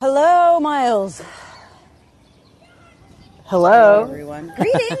Miles. Hello, everyone.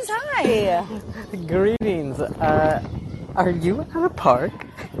 Greetings. Hi. Greetings. Are you at a park?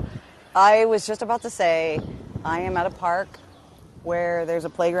 I was just about to say, I am at a park where there's a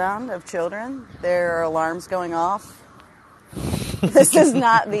playground of children. There are alarms going off. This is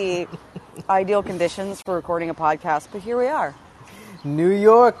not the ideal conditions for recording a podcast, but here we are. New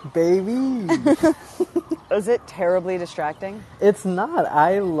York, baby. Is it terribly distracting? It's not.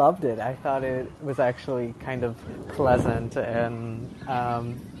 I loved it. I thought it was actually kind of pleasant, and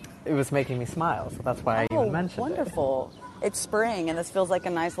it was making me smile. So that's why I even mentioned wonderful. It's spring, and this feels like a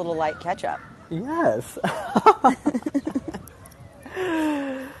nice little light catch-up. Yes.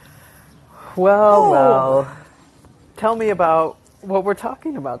 Well, tell me about what we're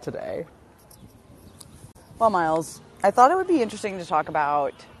talking about today. Well, Miles, I thought it would be interesting to talk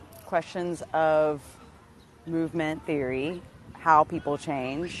about questions of movement theory, how people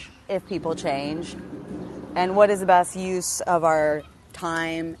change, if people change, and what is the best use of our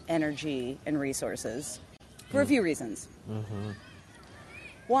time, energy, and resources for a few reasons. Mm-hmm.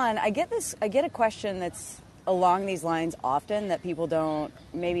 One, I get a question that's along these lines often that people don't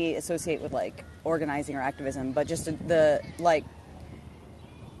maybe associate with like organizing or activism, but just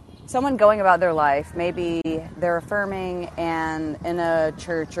someone going about their life, maybe they're affirming and in a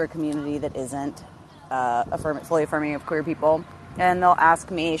church or a community that isn't fully affirming of queer people, and they'll ask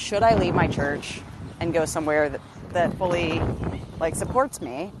me, should I leave my church and go somewhere that fully supports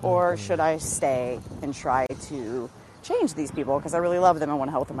me, or should I stay and try to change these people because I really love them and want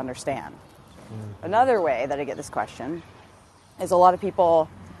to help them understand? Another way that I get this question is a lot of people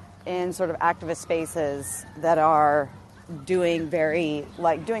in sort of activist spaces that are doing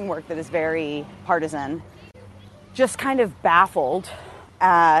work that is very partisan, just kind of baffled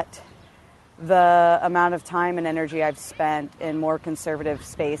at the amount of time and energy I've spent in more conservative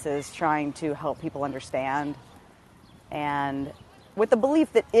spaces trying to help people understand, and with the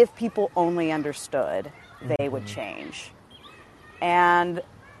belief that if people only understood, they would change. And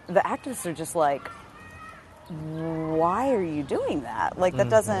the activists are just like, why are you doing that? That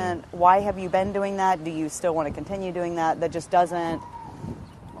doesn't, why have you been doing that? Do you still want to continue doing that? That just doesn't,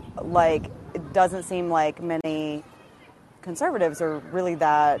 it doesn't seem like many conservatives are really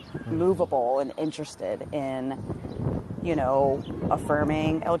that movable and interested in,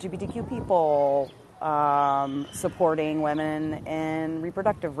 affirming LGBTQ people, supporting women in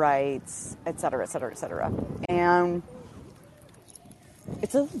reproductive rights, et cetera, et cetera, et cetera. And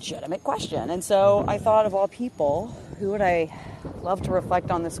it's a legitimate question. And so I thought, of all people, who would I love to reflect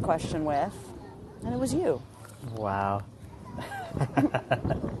on this question with? And it was you. Wow.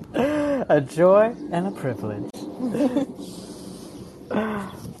 A joy and a privilege.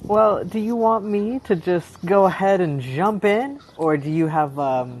 Well, do you want me to just go ahead and jump in? Or do you have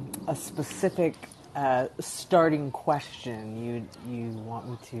a specific starting question you want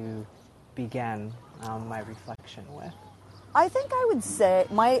me to begin my reflection with? I think I would say,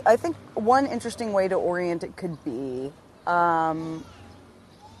 I think one interesting way to orient it could be,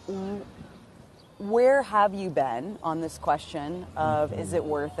 where have you been on this question of, is it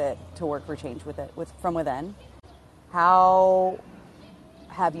worth it to work for change from within? How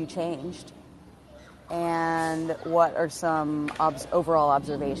have you changed? And what are some overall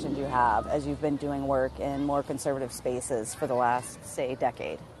observations you have as you've been doing work in more conservative spaces for the last, say,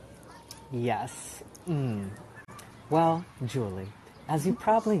 decade? Yes. Well, Julie, as you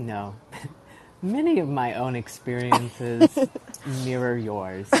probably know, many of my own experiences mirror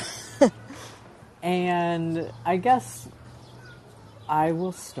yours. And I guess I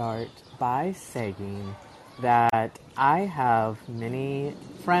will start by saying that I have many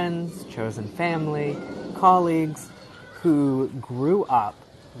friends, chosen family, colleagues who grew up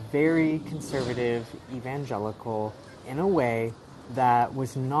very conservative, evangelical, in a way that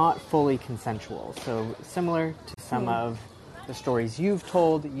was not fully consensual. So similar to some of the stories you've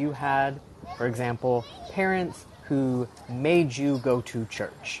told, you had, for example, parents who made you go to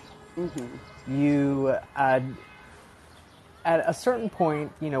church. You, at a certain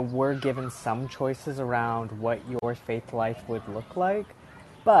point, were given some choices around what your faith life would look like,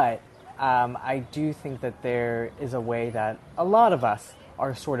 but I do think that there is a way that a lot of us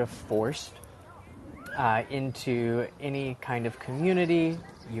are sort of forced into any kind of community.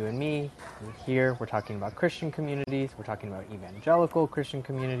 You and me, here, we're talking about Christian communities, we're talking about evangelical Christian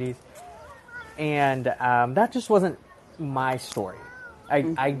communities, and that just wasn't my story.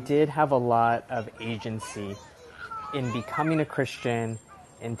 I did have a lot of agency in becoming a Christian,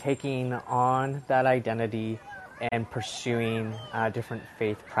 in taking on that identity, and pursuing different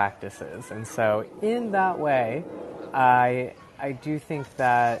faith practices. And so in that way, I do think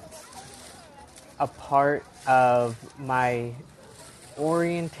that a part of my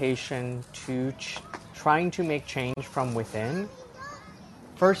orientation to trying to make change from within,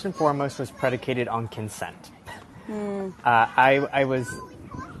 first and foremost, was predicated on consent. I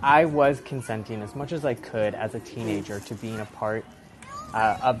was consenting as much as I could as a teenager to being a part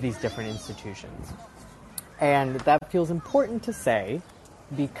of these different institutions. And that feels important to say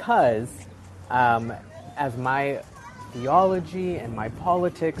because as my theology and my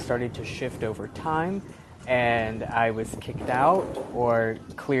politics started to shift over time, and I was kicked out or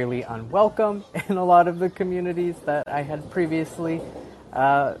clearly unwelcome in a lot of the communities that I had previously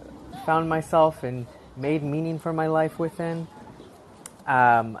found myself and made meaning for my life within,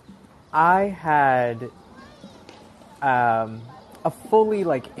 I had a fully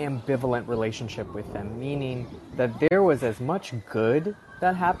ambivalent relationship with them, meaning that there was as much good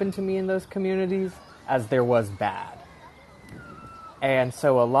that happened to me in those communities as there was bad. And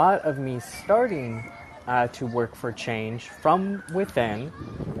so a lot of me starting to work for change from within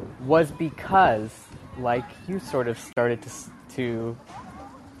was because, like you sort of started to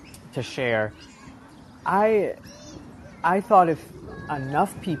share, I thought if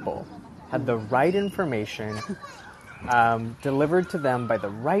enough people had the right information delivered to them by the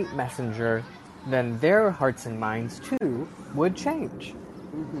right messenger, then their hearts and minds too would change.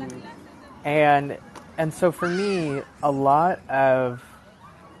 And so for me, a lot of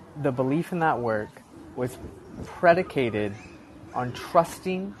the belief in that work was predicated on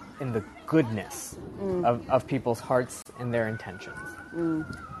trusting in the goodness of people's hearts and their intentions.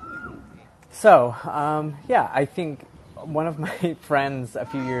 So, I think one of my friends a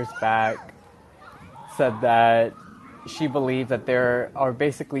few years back said that she believed that there are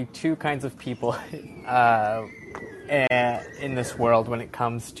basically two kinds of people in this world when it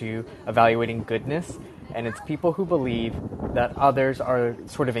comes to evaluating goodness. And it's people who believe that others are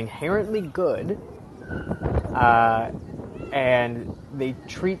sort of inherently good and they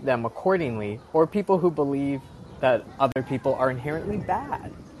treat them accordingly, or people who believe that other people are inherently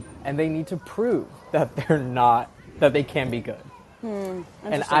bad and they need to prove that they're not, that they can be good.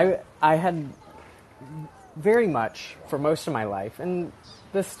 And I had very much, for most of my life, and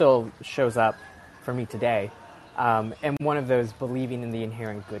this still shows up for me today, am one of those believing in the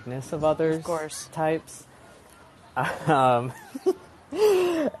inherent goodness of others, Of course, types. And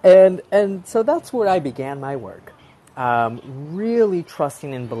so that's where I began my work, really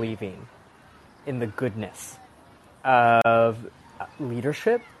trusting and believing in the goodness of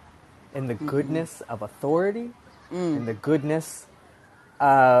leadership, in the goodness of authority, in the goodness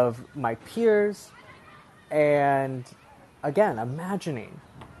of my peers, and again, imagining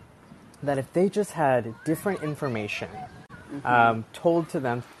that if they just had different information told to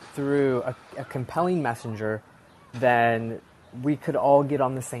them through a compelling messenger, then we could all get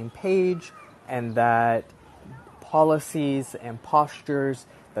on the same page, and that policies and postures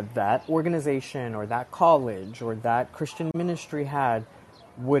that that organization or that college or that Christian ministry had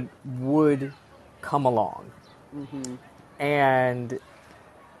would come along. And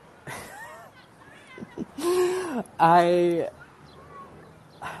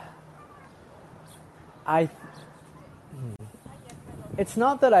it's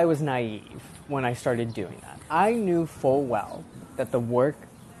not that I was naive when I started doing that. I knew full well that the work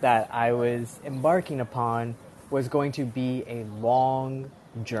that I was embarking upon was going to be a long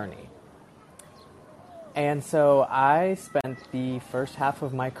journey. And so I spent the first half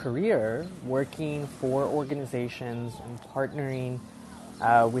of my career working for organizations and partnering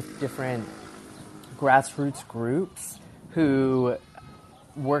with different grassroots groups who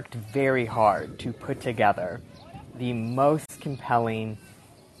worked very hard to put together the most compelling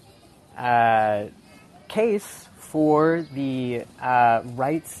case for the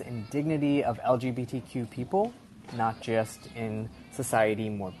rights and dignity of LGBTQ people, not just in society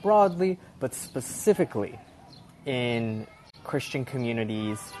more broadly, but specifically in Christian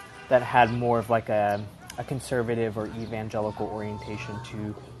communities that had more of like a conservative or evangelical orientation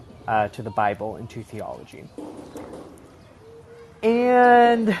to the Bible and to theology.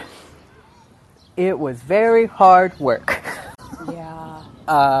 And it was very hard work. Yeah.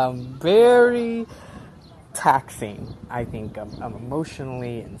 Very taxing, I think,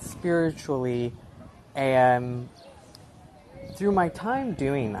 emotionally and spiritually. And through my time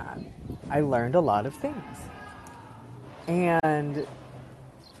doing that, I learned a lot of things. And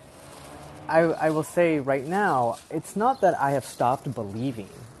I will say right now, it's not that I have stopped believing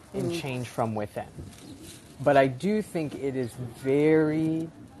in change from within. But I do think it is very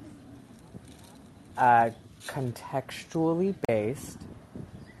contextually based,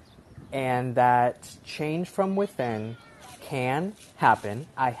 and that change from within can happen.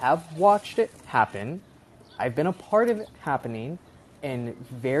 I have watched it happen. I've been a part of it happening in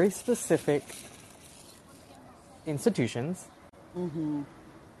very specific institutions.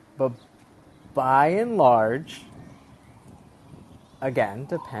 But by and large, again,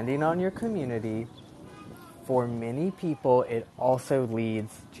 depending on your community, for many people, it also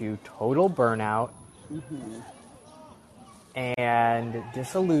leads to total burnout and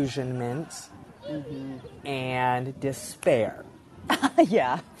disillusionment and despair.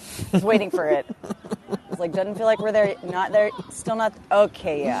 Yeah. I was waiting for it. It's like, doesn't feel like we're there, not there, still not,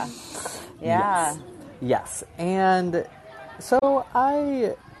 okay, yeah. Yeah. Yes. And so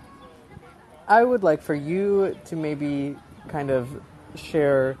I would like for you to maybe kind of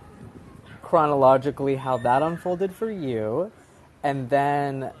share chronologically how that unfolded for you. And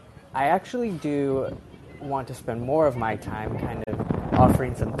then I actually do want to spend more of my time kind of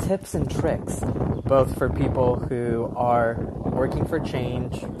offering some tips and tricks, both for people who are working for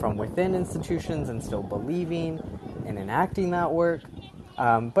change from within institutions and still believing and enacting that work,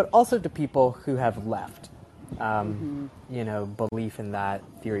 but also to people who have left, belief in that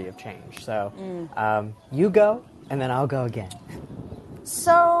theory of change. So you go, and then I'll go again.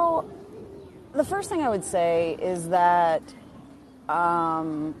 So the first thing I would say is that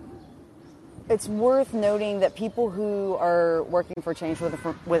it's worth noting that people who are working for change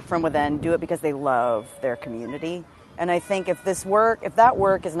from within do it because they love their community. And I think if that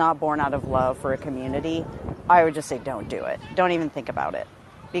work is not born out of love for a community, I would just say don't do it. Don't even think about it.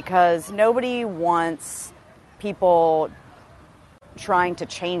 Because nobody wants people trying to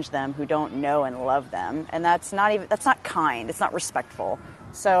change them who don't know and love them. And that's not kind. It's not respectful.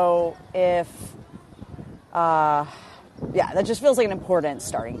 So that just feels like an important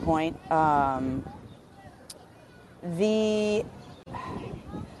starting point.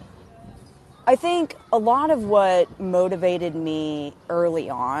 I think a lot of what motivated me early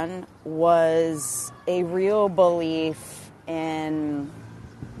on was a real belief in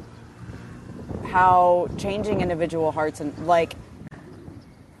how changing individual hearts and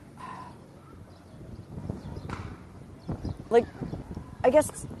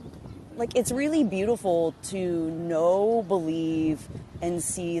it's really beautiful to know, believe, and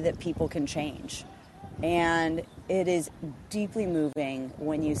see that people can change. And it is deeply moving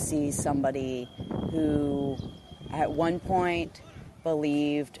when you see somebody who at one point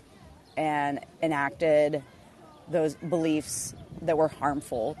believed and enacted those beliefs that were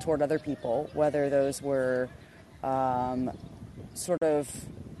harmful toward other people, whether those were sort of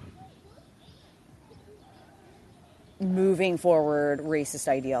moving forward racist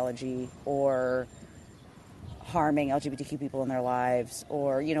ideology or harming LGBTQ people in their lives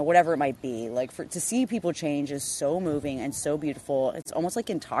or, whatever it might be. To see people change is so moving and so beautiful. It's almost like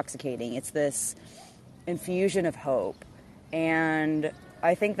intoxicating. It's this infusion of hope. And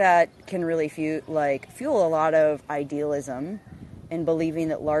I think that can really fuel a lot of idealism in believing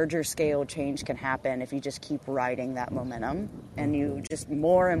that larger scale change can happen if you just keep riding that momentum and you just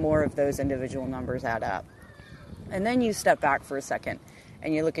more and more of those individual numbers add up. And then you step back for a second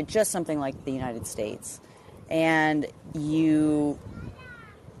and you look at just something like the United States and you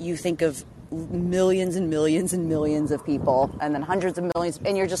think of millions and millions and millions of people and then hundreds of millions,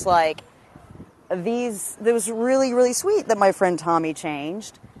 and you're just like, it was really, really sweet that my friend Tommy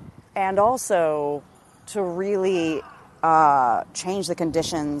changed, and also to really change the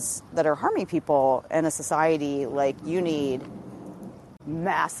conditions that are harming people in a society, you need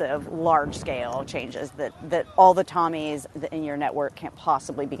massive, large-scale changes that all the Tommies in your network can't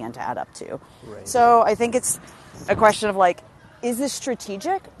possibly begin to add up to. Right. So I think it's a question of is this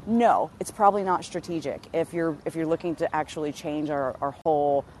strategic? No, it's probably not strategic if you're looking to actually change our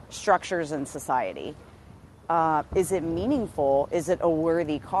whole structures in society. Is it meaningful? Is it a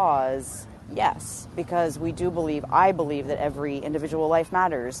worthy cause? Yes, because I believe that every individual life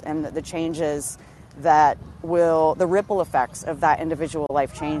matters, and that the changes that the ripple effects of that individual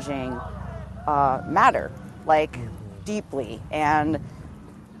life changing matter, deeply. And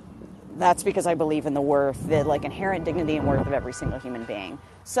that's because I believe in the inherent dignity and worth of every single human being.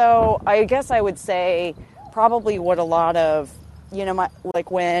 So I guess I would say probably what a lot of,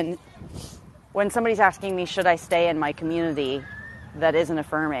 when somebody's asking me, should I stay in my community that isn't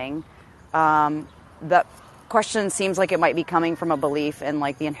affirming, that question seems like it might be coming from a belief in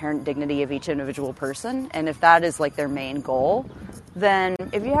the inherent dignity of each individual person. And if that is their main goal, then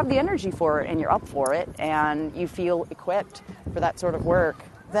if you have the energy for it and you're up for it and you feel equipped for that sort of work,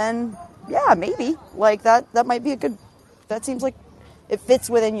 then yeah, maybe that might be that seems like it fits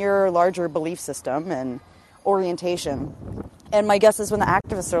within your larger belief system and orientation. And my guess is when the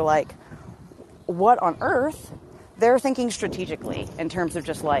activists are like, what on earth? they're thinking strategically in terms of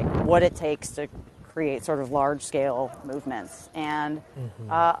just like what it takes to create sort of large scale movements. And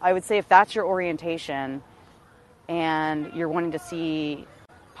I would say if that's your orientation and you're wanting to see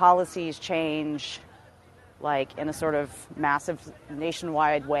policies change like in a sort of massive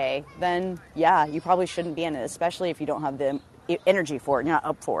nationwide way, then yeah, you probably shouldn't be in it, especially if you don't have the energy for it, you're not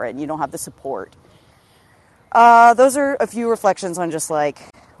up for it, and you don't have the support. Those are a few reflections on just like,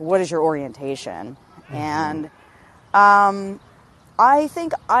 what is your orientation? And I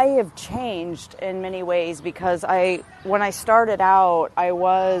think I have changed in many ways because when I started out, I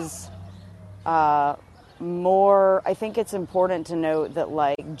was more, I think it's important to note that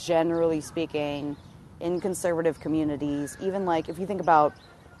like generally speaking in conservative communities, even like if you think about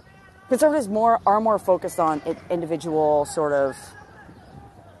conservatives are more focused on individual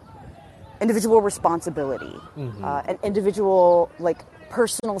responsibility, an individual like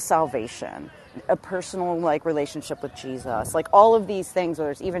personal salvation, a personal like relationship with Jesus, like all of these things,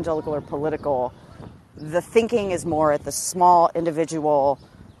 whether it's evangelical or political, the thinking is more at the small individual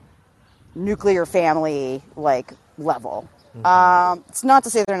nuclear family like level. It's not to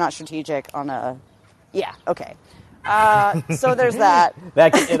say they're not strategic on a, yeah, okay. So there's that.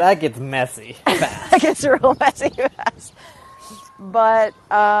 that gets messy fast. That gets real messy fast. But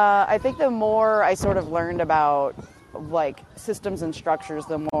I think the more I sort of learned about like systems and structures,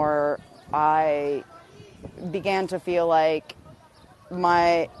 the more I began to feel like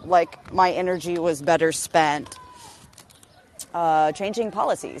my energy was better spent changing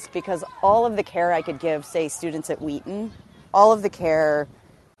policies, because all of the care I could give, say, students at Wheaton, all of the care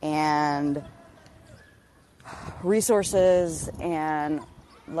and resources and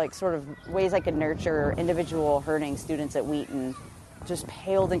like sort of ways I could nurture individual hurting students at Wheaton just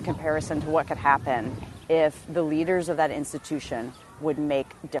paled in comparison to what could happen if the leaders of that institution would make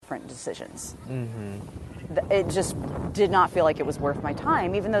different decisions. It just did not feel like it was worth my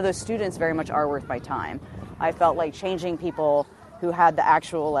time, even though those students very much are worth my time. I felt like changing people who had the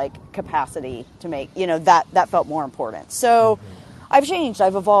actual like capacity to make, that felt more important. So I've changed,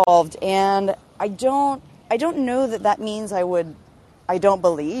 I've evolved, and I don't know that means I don't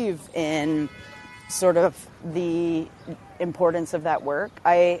believe in sort of the importance of that work.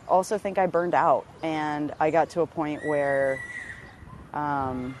 I also think I burned out, and I got to a point where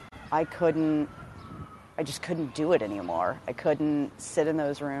I just couldn't do it anymore. I couldn't sit in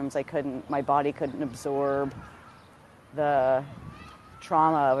those rooms. My body couldn't absorb the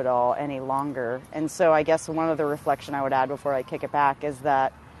trauma of it all any longer. And so I guess one other reflection I would add before I kick it back is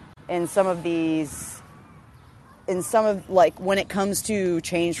that when it comes to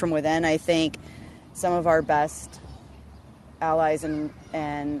change from within, I think some of our best allies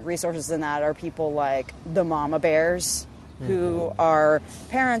and resources in that are people like the mama bears, who are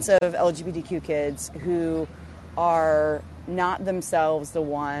parents of LGBTQ kids who are not themselves the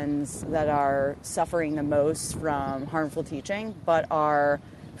ones that are suffering the most from harmful teaching, but are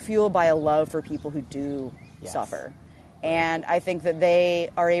fueled by a love for people who do suffer. And I think that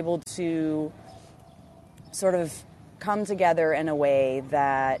they are able to sort of come together in a way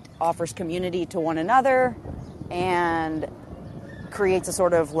that offers community to one another and creates a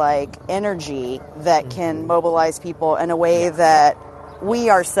sort of like energy that can mobilize people in a way that we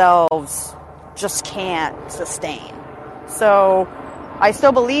ourselves just can't sustain. So I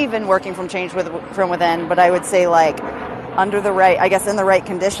still believe in working from change from within, but I would say like in the right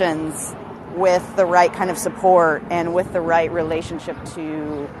conditions, with the right kind of support and with the right relationship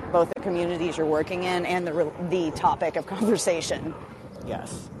to both the communities you're working in and the topic of conversation.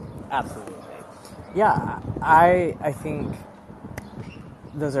 Yes, absolutely. Yeah, I think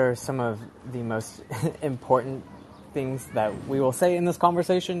those are some of the most important things that we will say in this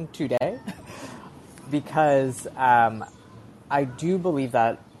conversation today, because I do believe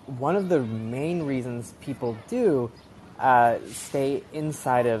that one of the main reasons people do stay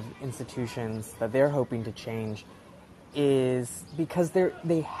inside of institutions that they're hoping to change is because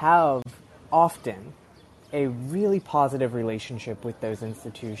they have often a really positive relationship with those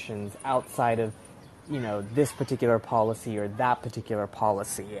institutions outside of, this particular policy or that particular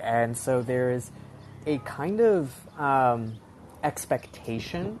policy. And so there is a kind of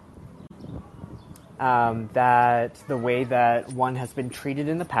expectation that the way that one has been treated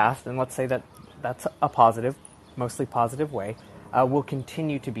in the past, and let's say that that's a positive, mostly positive way, will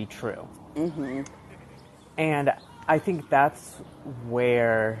continue to be true. And I think that's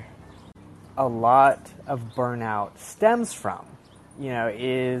where a lot of burnout stems from,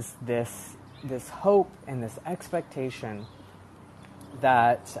 is this hope and this expectation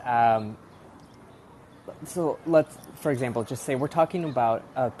that, so let's, for example, just say we're talking about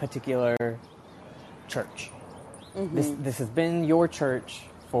a particular church, This has been your church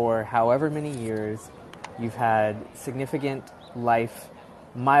for however many years. You've had significant life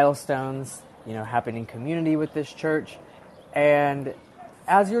milestones, happen in community with this church. And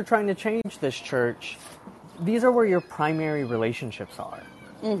as you're trying to change this church, these are where your primary relationships are.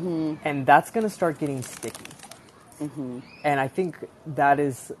 And that's going to start getting sticky. And I think that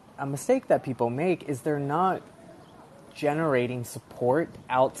is a mistake that people make, is they're not generating support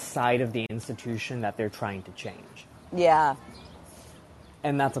outside of the institution that they're trying to change. Yeah.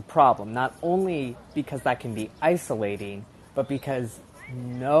 And that's a problem, not only because that can be isolating, but because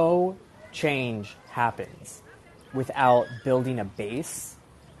no change happens without building a base.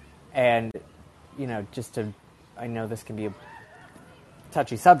 And, I know this can be a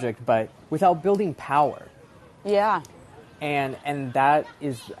touchy subject, but without building power. Yeah. And that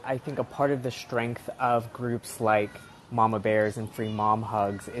is, I think, a part of the strength of groups like Mama Bears and Free Mom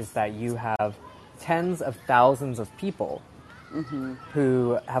Hugs, is that you have tens of thousands of people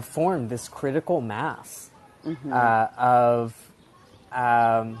who have formed this critical mass of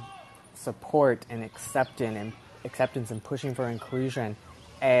support and acceptance and pushing for inclusion.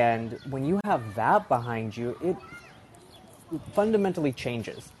 And when you have that behind you, it fundamentally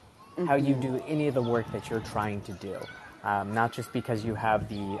changes how you do any of the work that you're trying to do. Not just because you have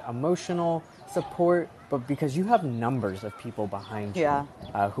the emotional support, but because you have numbers of people behind you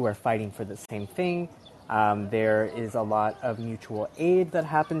who are fighting for the same thing. There is a lot of mutual aid that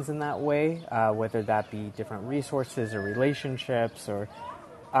happens in that way, whether that be different resources or relationships or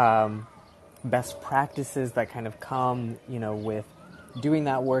best practices that kind of come, with doing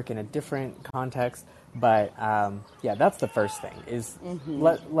that work in a different context. But that's the first thing, is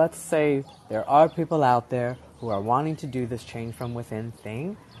let's say there are people out there who are wanting to do this change from within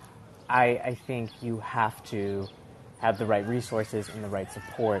thing. I think you have to have the right resources and the right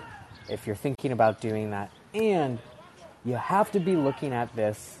support if you're thinking about doing that. And you have to be looking at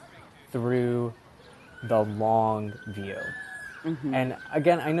this through the long view. And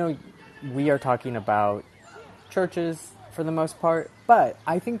again, I know we are talking about churches for the most part, but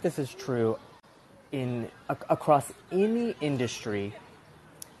I think this is true across any industry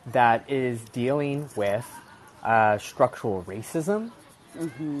that is dealing with structural racism,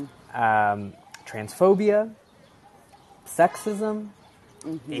 transphobia, sexism,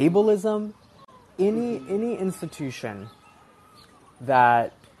 ableism. Any institution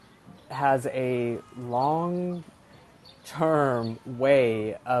that has a long-term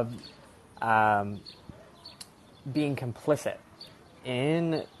way of being complicit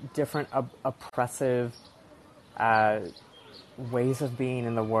in different oppressive ways of being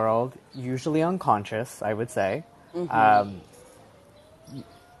in the world, usually unconscious, I would say.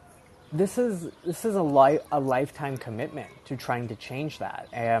 This is a lifetime commitment to trying to change that.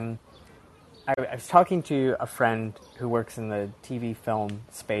 I was talking to a friend who works in the TV film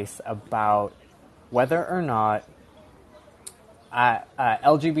space about whether or not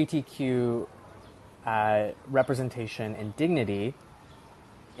LGBTQ representation and dignity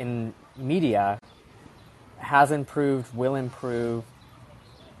in media has improved, will improve,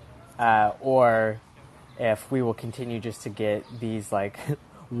 or if we will continue just to get these like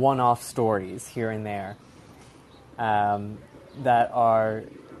one-off stories here and there that are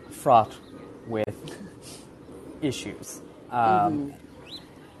fraught with issues. And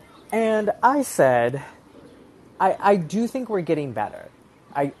I said, I do think we're getting better.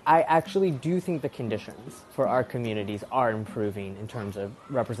 I actually do think the conditions for our communities are improving in terms of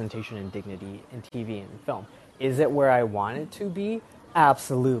representation and dignity in TV and film. Is it where I want it to be?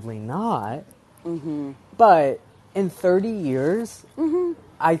 Absolutely not. But in 30 years,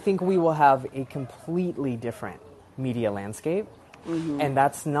 I think we will have a completely different media landscape. And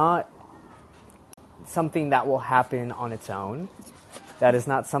that's not something that will happen on its own. That is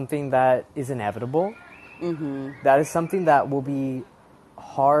not something that is inevitable. That is something that will be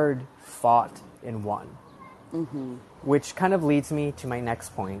hard fought and won. Which kind of leads me to my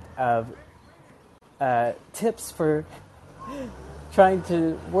next point of tips for trying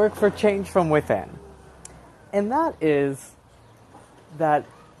to work for change from within. And that is that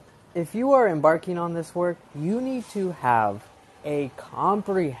if you are embarking on this work, you need to have a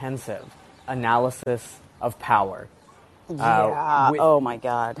comprehensive analysis of power. Oh my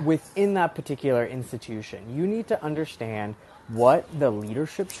God. Within that particular institution, you need to understand what the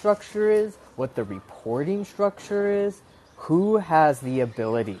leadership structure is, what the reporting structure is, who has the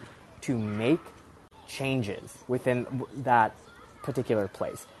ability to make changes within that particular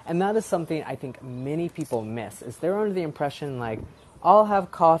place. And that is something I think many people miss, is they're under the impression like, I'll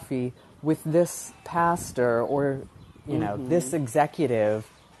have coffee with this pastor or, this executive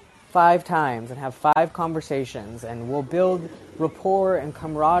 5 times and have 5 conversations, and we'll build rapport and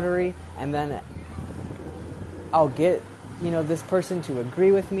camaraderie, and then I'll get, this person to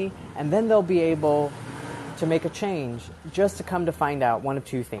agree with me, and then they'll be able to make a change, just to come to find out one of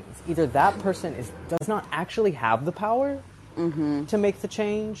two things. Either that person does not actually have the power to make the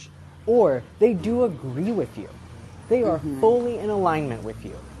change, or they do agree with you. They are fully in alignment with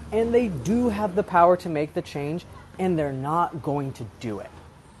you, and they do have the power to make the change, and they're not going to do it.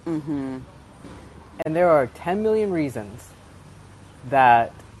 And there are 10 million reasons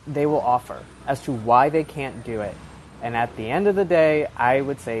that they will offer as to why they can't do it. And at the end of the day, I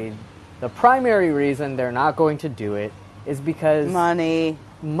would say the primary reason they're not going to do it is because money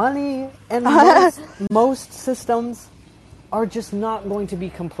and most systems are just not going to be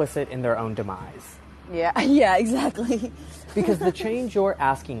complicit in their own demise. Yeah, exactly. Because the change you're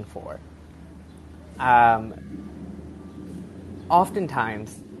asking for,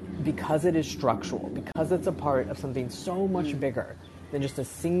 oftentimes, because it is structural, because it's a part of something so much bigger than just a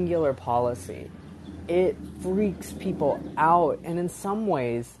singular policy, it freaks people out. And in some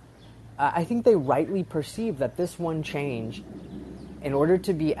ways, I think they rightly perceive that this one change, in order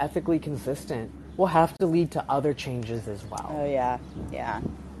to be ethically consistent, will have to lead to other changes as well. Oh, yeah.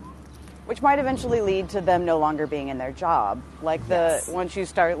 Which might eventually lead to them no longer being in their job. Once you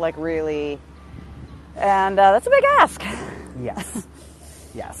start, really... And that's a big ask.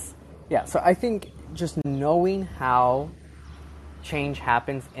 Yes. Yeah, so I think just knowing how change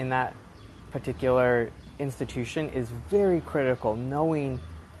happens in that particular institution is very critical. Knowing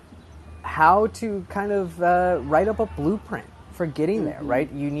how to kind of write up a blueprint for getting there, right?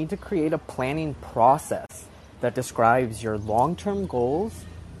 You need to create a planning process that describes your long-term goals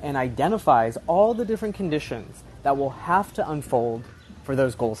and identifies all the different conditions that will have to unfold for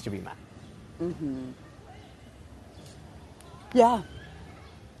those goals to be met. Yeah.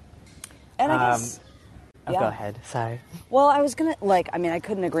 And I guess... Go ahead. Sorry. Well, I was going to, I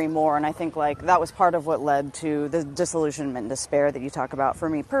couldn't agree more, and I think, that was part of what led to the disillusionment and despair that you talk about. For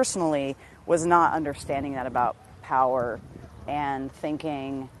me personally, was not understanding that about power and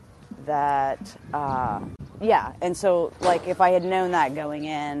thinking that, and so, if I had known that going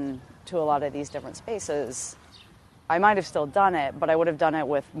in to a lot of these different spaces, I might have still done it, but I would have done it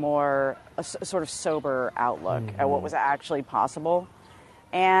with more a sort of sober outlook at what was actually possible.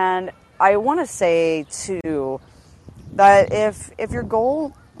 And I want to say, too, that if your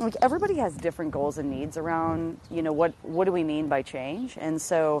goal, everybody has different goals and needs around, what do we mean by change? And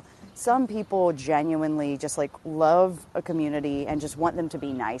so some people genuinely just, love a community and just want them to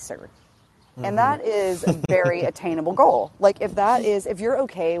be nicer. And that is a very attainable goal. If you're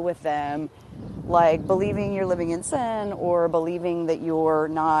okay with them, believing you're living in sin, or believing that you're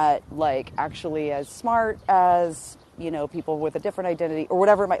not, actually as smart as... people with a different identity, or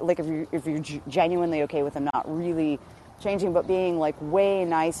whatever it might, if you're genuinely okay with them not really changing, but being way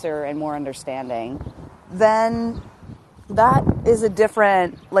nicer and more understanding, then that is a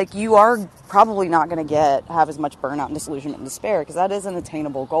different, you are probably not going to have as much burnout and disillusionment and despair, because that is an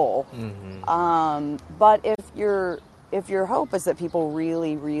attainable goal. But if your hope is that people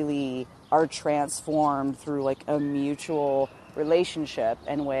really, really are transformed through a mutual relationship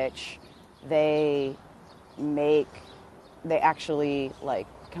in which they actually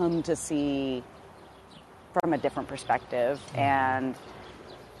come to see from a different perspective and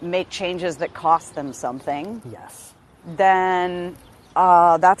make changes that cost them something. Yes. Then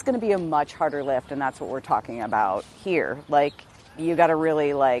that's going to be a much harder lift, and that's what we're talking about here. You got to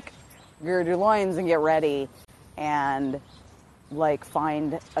really gird your loins and get ready and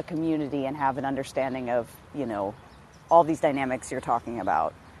find a community and have an understanding of all these dynamics you're talking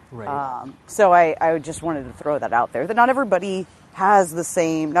about. Right. So I just wanted to throw that out there, that not everybody has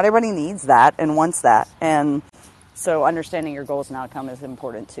not everybody needs that and wants that. And so understanding your goals and outcome is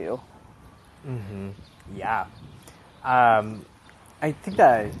important too. Yeah. I think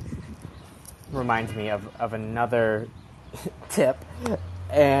that reminds me of another tip,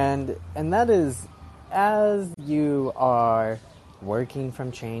 and that is, as you are working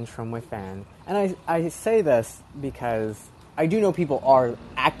from change from within, and I say this because I do know people are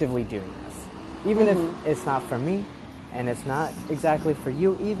actively doing this. Even if it's not for me, and it's not exactly for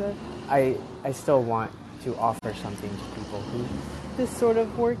you either, I still want to offer something to people who this sort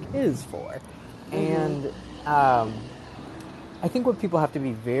of work is for. And I think what people have to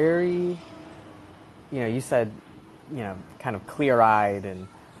be very, you said, kind of clear-eyed and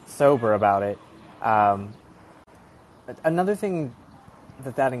sober about it. Another thing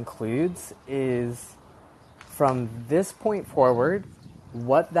that includes is, from this point forward,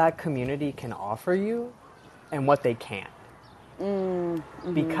 what that community can offer you and what they can't.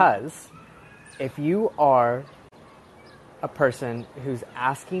 Because if you are a person who's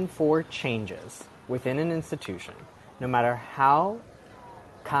asking for changes within an institution, no matter how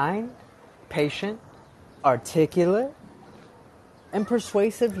kind, patient, articulate, and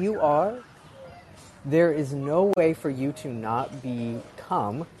persuasive you are, there is no way for you to not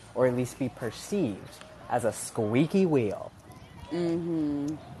become, or at least be perceived, as a squeaky wheel.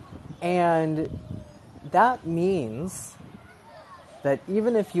 And that means that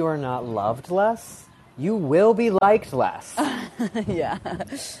even if you are not loved less, you will be liked less.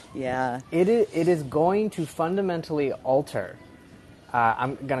 Yeah. It is going to fundamentally alter,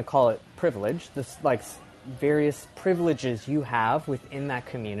 I'm going to call it privilege, this like various privileges you have within that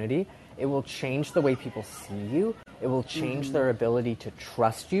community. It will change the way people see you. It will change their ability to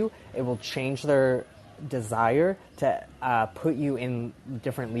trust you. It will change their desire to put you in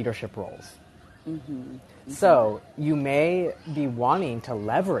different leadership roles. So you may be wanting to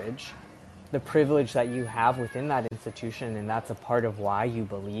leverage the privilege that you have within that institution, and that's a part of why you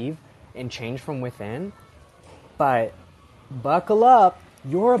believe in change from within. But buckle up,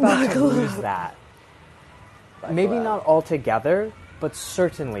 you're about to lose that. Maybe not altogether, but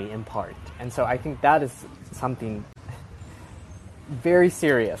certainly in part. And so I think that is something very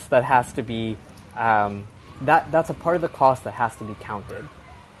serious that has to be, that's a part of the cost that has to be counted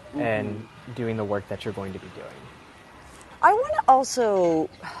in doing the work that you're going to be doing. I want to also,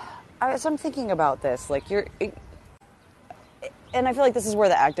 as I'm thinking about this, like and I feel like this is where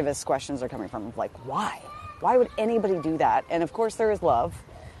the activist questions are coming from, like why? Why would anybody do that? And of course there is love.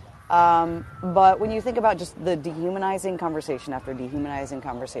 But when you think about just the dehumanizing conversation after dehumanizing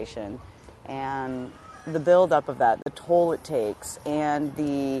conversation and the buildup of that, the toll it takes, and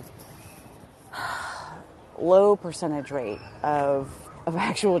the low percentage rate of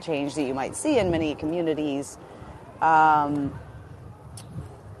actual change that you might see in many communities, I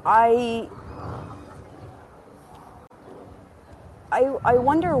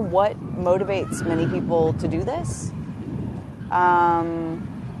wonder what motivates many people to do this.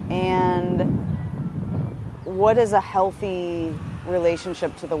 And what does a healthy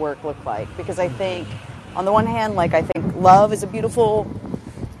relationship to the work look like? Because I think, on the one hand, like I think love is a beautiful,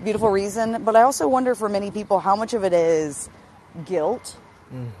 beautiful reason, but I also wonder for many people how much of it is guilt,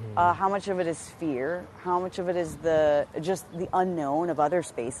 how much of it is fear, how much of it is just the unknown of other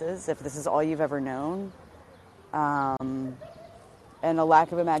spaces, if this is all you've ever known, and a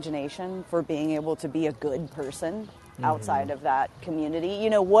lack of imagination for being able to be a good person outside of that community. You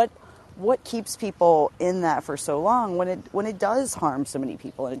know, what keeps people in that for so long when it does harm so many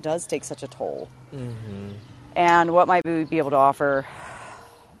people and it does take such a toll? And what might we be able to offer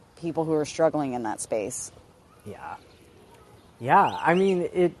people who are struggling in that space? Yeah, I mean,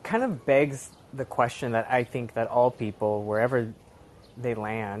 it kind of begs the question that I think that all people, wherever they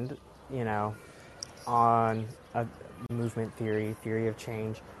land, you know, on a movement theory of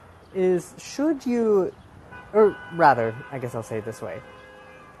change, is should you, or rather, I guess I'll say it this way,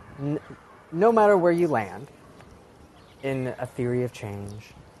 no matter where you land in a theory of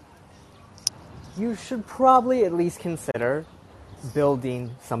change, you should probably at least consider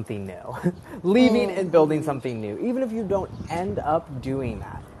building something new. Leaving and building something new. Even if you don't end up doing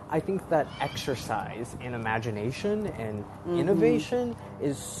that, I think that exercise in imagination and innovation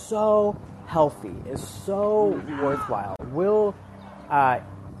is so healthy, is so worthwhile, will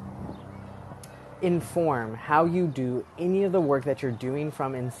inform how you do any of the work that you're doing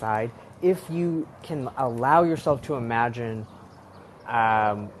from inside if you can allow yourself to imagine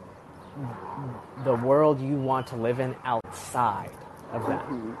the world you want to live in outside of that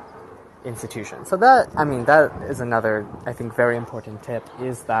institution. So that is another, I think, very important tip,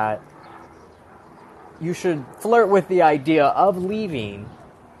 is that you should flirt with the idea of leaving.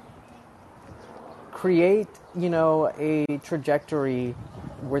 Create, a trajectory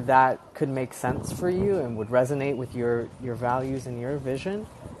where that could make sense for you and would resonate with your values and your vision,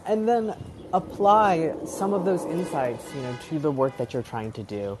 and then apply some of those insights, to the work that you're trying to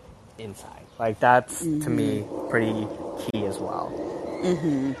do inside. Like, that's, to me, pretty key as well.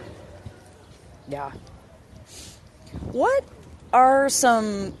 Yeah. What are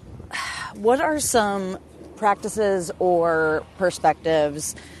some practices or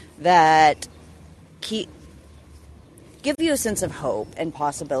perspectives that give you a sense of hope and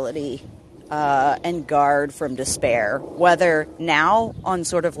possibility and guard from despair, whether now on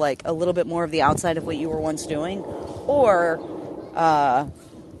sort of like a little bit more of the outside of what you were once doing, or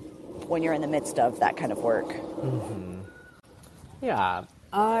when you're in the midst of that kind of work? Yeah,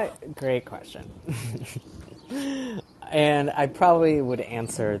 great question. And I probably would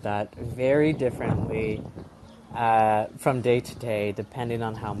answer that very differently from day to day, depending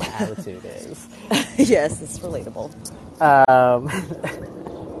on how my attitude is. Yes, it's relatable.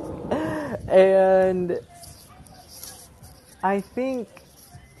 And I think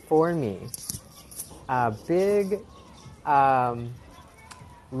for me, a big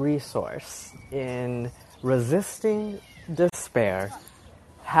resource in resisting despair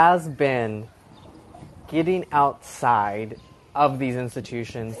has been getting outside of these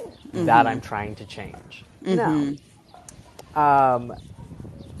institutions that I'm trying to change. Now,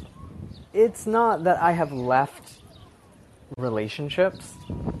 it's not that I have left relationships,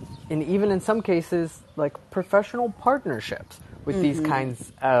 and even in some cases, like professional partnerships with these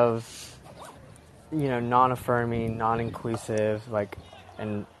kinds of, non-affirming, non-inclusive,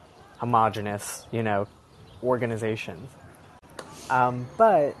 and homogenous, organizations.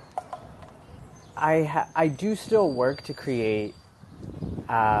 But I do still work to create.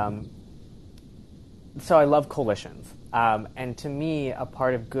 So I love coalitions, and to me, a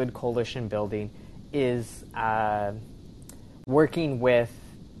part of good coalition building is working with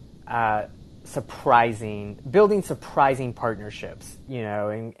building surprising partnerships.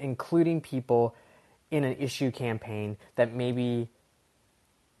 Including people in an issue campaign that maybe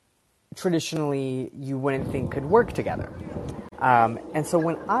traditionally you wouldn't think could work together. And so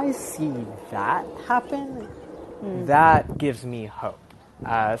when I see that happen, that gives me hope.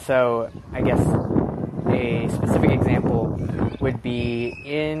 So I guess a specific example would be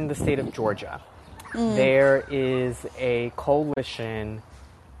in the state of Georgia. There is a coalition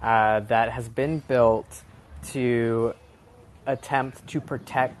that has been built to attempt to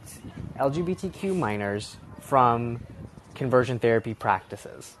protect LGBTQ minors from conversion therapy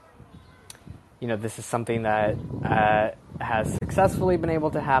practices. This is something that has successfully been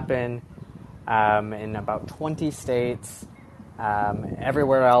able to happen in about 20 states.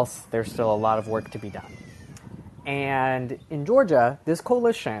 Everywhere else, there's still a lot of work to be done. And in Georgia, this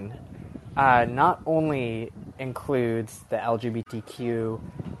coalition not only includes the LGBTQ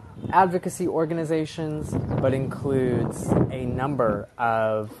advocacy organizations, but includes a number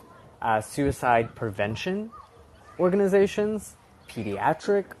of suicide prevention organizations,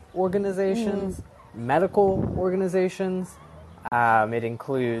 pediatric organizations, medical organizations. It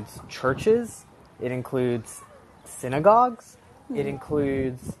includes churches. It includes synagogues. It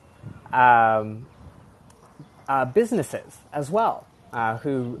includes businesses as well,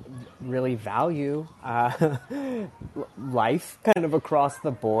 who really value life kind of across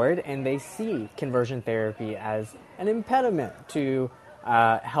the board, and they see conversion therapy as an impediment to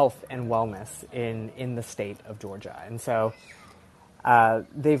health and wellness in the state of Georgia. And so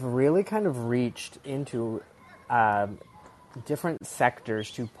they've really kind of reached into different sectors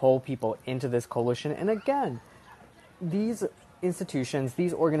to pull people into this coalition. And again, these institutions,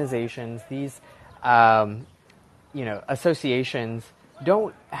 these organizations, these associations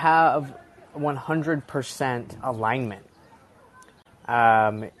don't have 100% alignment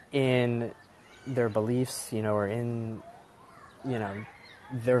in their beliefs, or in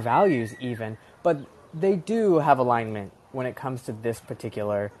their values even, but they do have alignment when it comes to this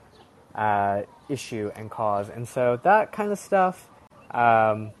particular issue and cause. And so that kind of stuff,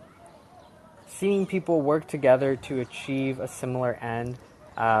 seeing people work together to achieve a similar end,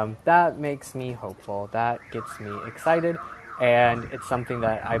 that makes me hopeful. That gets me excited, and it's something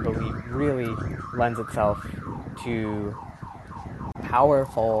that I believe really lends itself to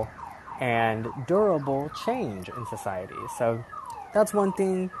powerful and durable change in society. So that's one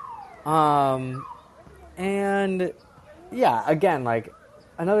thing. And yeah, again,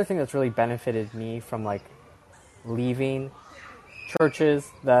 another thing that's really benefited me from leaving churches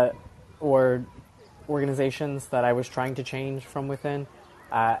or organizations that I was trying to change from within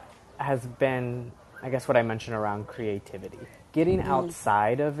has been, I guess, what I mentioned around creativity. Getting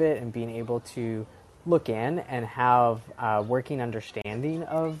outside of it and being able to look in and have a working understanding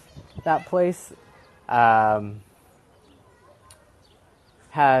of that place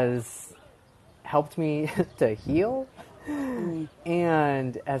has helped me to heal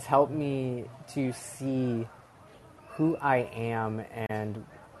and has helped me to see who I am and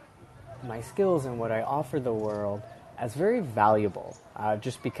my skills and what I offer the world as very valuable,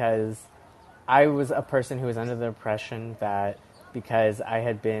 just because I was a person who was under the impression that because I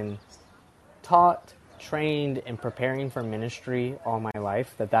had been taught, trained, and preparing for ministry all my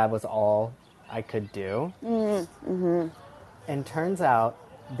life, that was all I could do. Mm-hmm. And turns out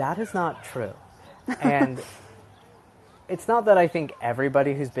that is not true. And it's not that I think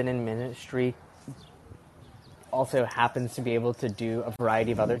everybody who's been in ministry also happens to be able to do a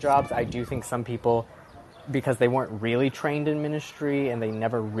variety of other jobs. I do think some people because they weren't really trained in ministry and they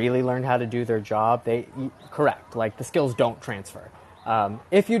never really learned how to do their job, correct, like the skills don't transfer.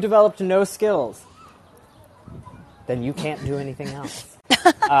 If you developed no skills, then you can't do anything else.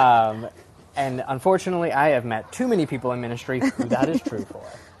 And unfortunately, I have met too many people in ministry who that is true for.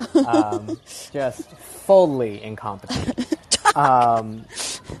 Just fully incompetent. I'm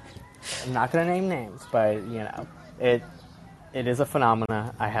not going to name names, but, it is a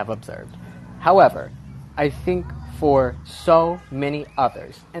phenomena I have observed. However, I think for so many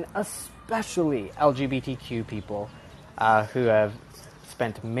others, and especially LGBTQ people who have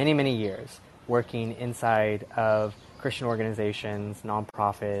spent many, many years working inside of Christian organizations,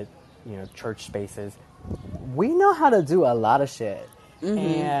 nonprofit, church spaces, we know how to do a lot of shit. Mm-hmm.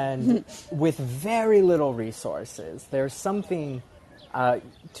 And with very little resources, there's something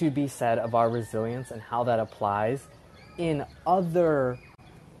to be said of our resilience and how that applies in other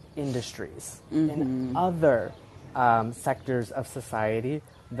industries, in other sectors of society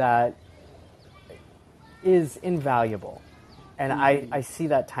that is invaluable. And I see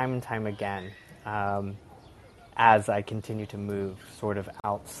that time and time again as I continue to move sort of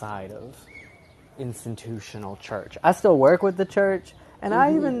outside of institutional church. I still work with the church, and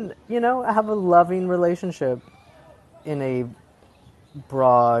I even, have a loving relationship in a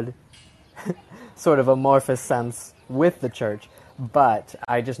broad, sort of amorphous sense with the church. But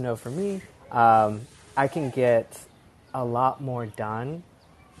I just know for me, I can get a lot more done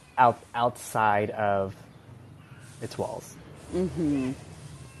outside of its walls. Mm-hmm.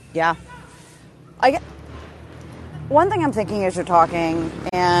 Yeah. One thing I'm thinking as you're talking,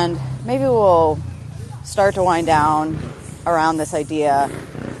 and maybe we'll start to wind down around this idea,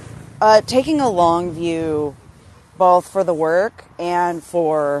 taking a long view both for the work and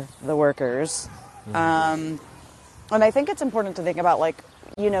for the workers. And I think it's important to think about,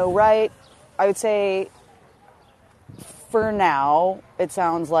 right, I would say for now, it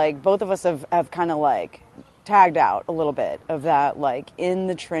sounds like both of us have kind of tagged out a little bit of that, in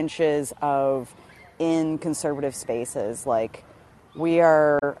the trenches of in conservative spaces. We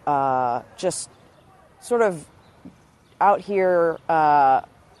are just sort of out here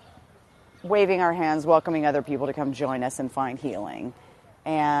waving our hands, welcoming other people to come join us and find healing,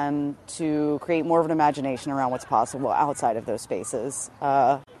 and to create more of an imagination around what's possible outside of those spaces.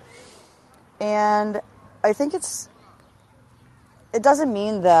 And I think it doesn't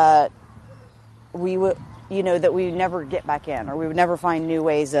mean that we would, that we never get back in, or we would never find new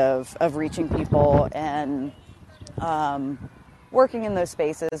ways of reaching people and working in those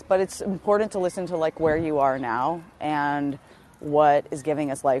spaces. But it's important to listen to where you are now and what is giving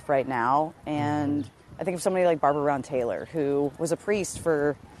us life right now. And I think of somebody like Barbara Brown Taylor, who was a priest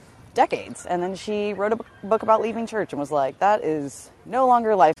for decades, and then she wrote a book about leaving church and was like, that is no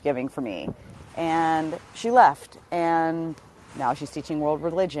longer life-giving for me. And she left, and now she's teaching world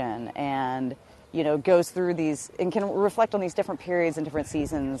religion, and goes through these and can reflect on these different periods and different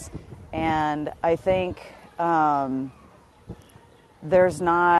seasons. And I think there's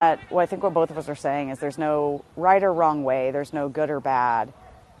not, I think what both of us are saying is there's no right or wrong way, there's no good or bad,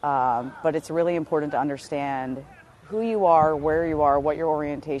 but it's really important to understand who you are, where you are, what your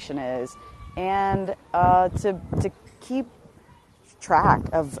orientation is, and to keep track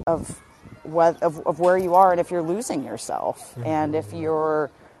of where you are, and if you're losing yourself, and if you're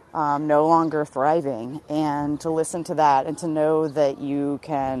no longer thriving, and to listen to that, and to know that you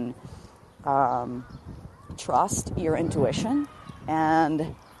can trust your intuition,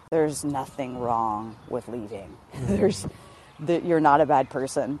 and there's nothing wrong with leaving. You're not a bad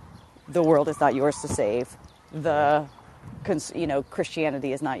person. The world is not yours to save.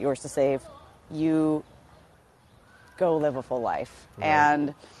 Christianity is not yours to save. You go live a full life, right.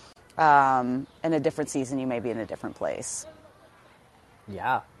 And in a different season, you may be in a different place.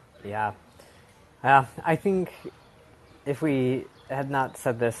 Yeah. I think if we had not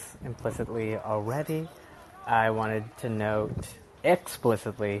said this implicitly already, I wanted to note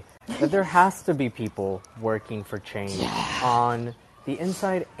explicitly that there has to be people working for change on the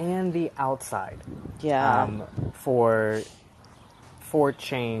inside and the outside. Yeah. For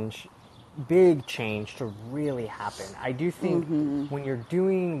change, big change to really happen. I do think when you're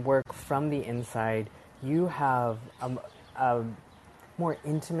doing work from the inside, you have a more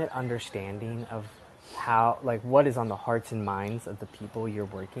intimate understanding of how, what is on the hearts and minds of the people you're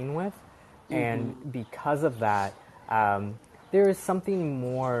working with. And because of that, there is something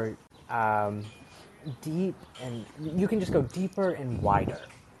more deep, and you can just go deeper and wider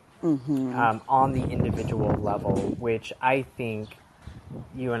on the individual level, which I think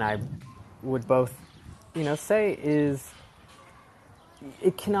you and I would both, say is,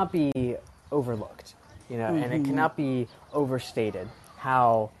 it cannot be overlooked. and it cannot be overstated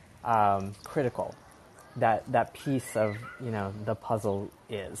how critical that piece of the puzzle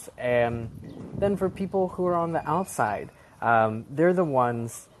is. And then for people who are on the outside, they're the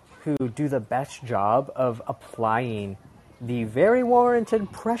ones who do the best job of applying the very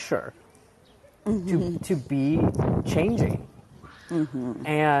warranted pressure to be changing.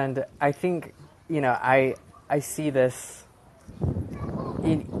 And I think I see this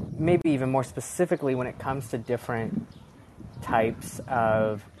maybe even more specifically when it comes to different types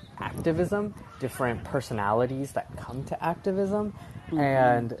of activism, different personalities that come to activism.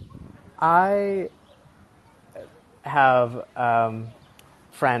 And I have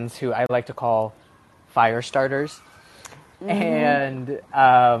friends who I like to call fire starters. And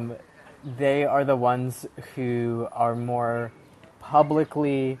they are the ones who are more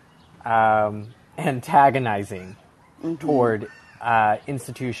publicly antagonizing toward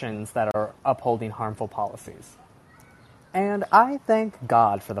institutions that are upholding harmful policies. And I thank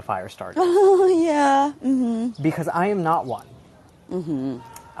God for the fire starters. Oh, yeah. Because I am not one.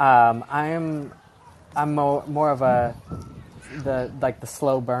 I'm more of the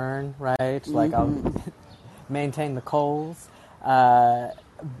slow burn, right? Like I'll maintain the coals, but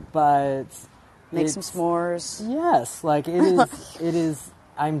make some s'mores. Yes, like it is.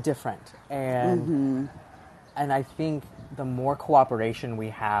 I'm different, and I think the more cooperation we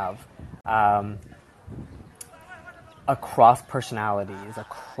have across personalities,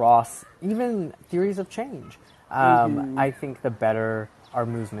 across even theories of change, I think the better our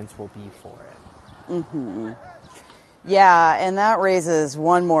movements will be for it. Yeah, and that raises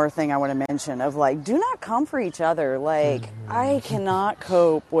one more thing I want to mention of do not come for each other. I cannot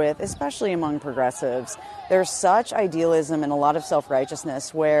cope with, especially among progressives, there's such idealism and a lot of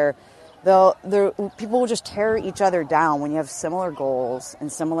self-righteousness where people will just tear each other down when you have similar goals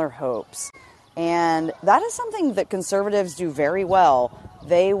and similar hopes. And that is something that conservatives do very well.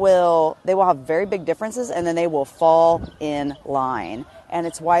 They will have very big differences and then they will fall in line. And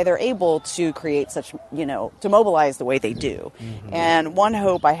it's why they're able to create such, to mobilize the way they do. And one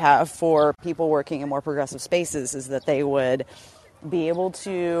hope I have for people working in more progressive spaces is that they would be able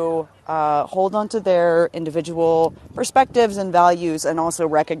to hold on to their individual perspectives and values and also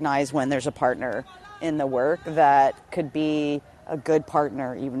recognize when there's a partner in the work that could be a good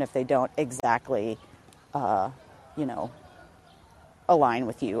partner, even if they don't exactly, align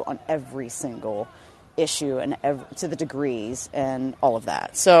with you on every single issue and to the degrees and all of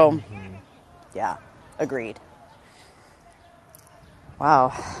that. So, yeah, agreed.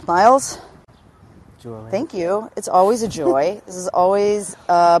 Wow. Miles, Julie. Thank you. It's always a joy. This is always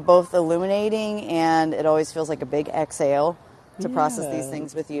both illuminating and it always feels like a big exhale to process these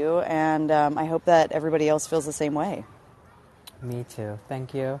things with you. And I hope that everybody else feels the same way. Me too.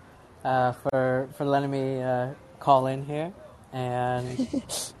 Thank you for letting me call in here. And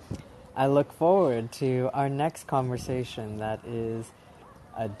I look forward to our next conversation that is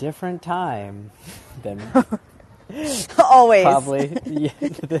a different time than always. Probably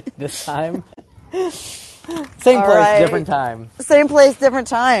this time. Same place, different time. Same place, different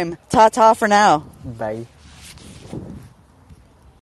time. Ta-ta for now. Bye.